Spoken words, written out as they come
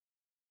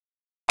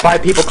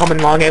5 people coming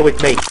along here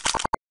with me.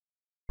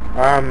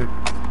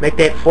 Make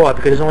that 4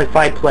 because there's only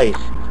 5 plays.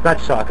 It's not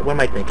soccer. What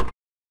am I thinking?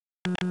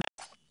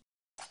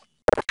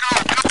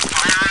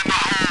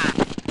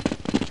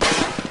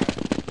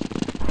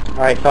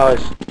 Alright,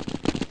 fellas.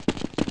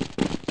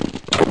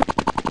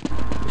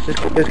 This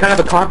is kind of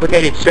a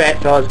complicated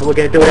strat, fellas, but we're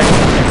gonna do it anyway.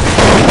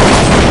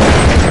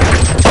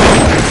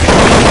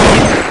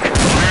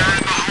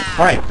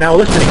 Alright, now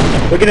listen.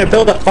 We're gonna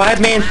build a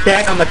 5-man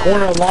stack on the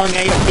corner along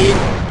AFP.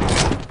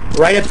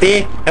 Right up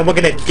there, and we're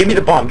gonna... Give me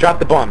the bomb. Drop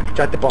the bomb.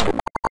 Drop the bomb.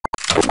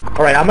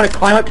 Alright, I'm gonna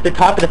climb up to the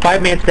top of the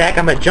 5-man stack.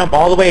 I'm gonna jump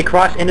all the way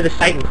across into the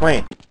site and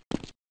plant.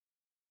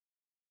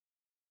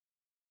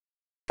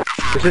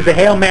 This is the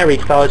Hail Mary,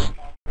 fellas.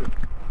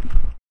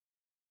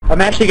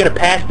 I'm actually gonna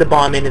pass the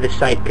bomb into the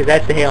site, because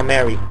that's the Hail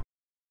Mary.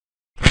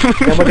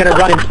 Then we're gonna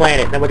run and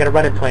plant it.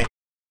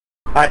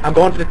 Alright, I'm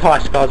going for the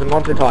toss, fellas. I'm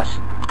going for the toss.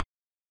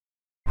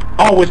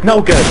 Oh, it was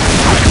no good.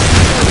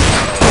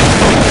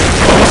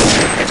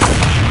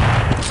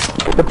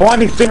 The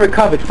bomb has been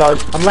recovered,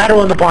 fellas. I'm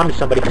lateraling the bomb to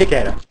somebody. Pick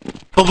that up.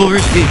 Bubble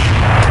Risky.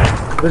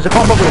 There's a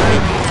bomb over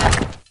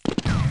me.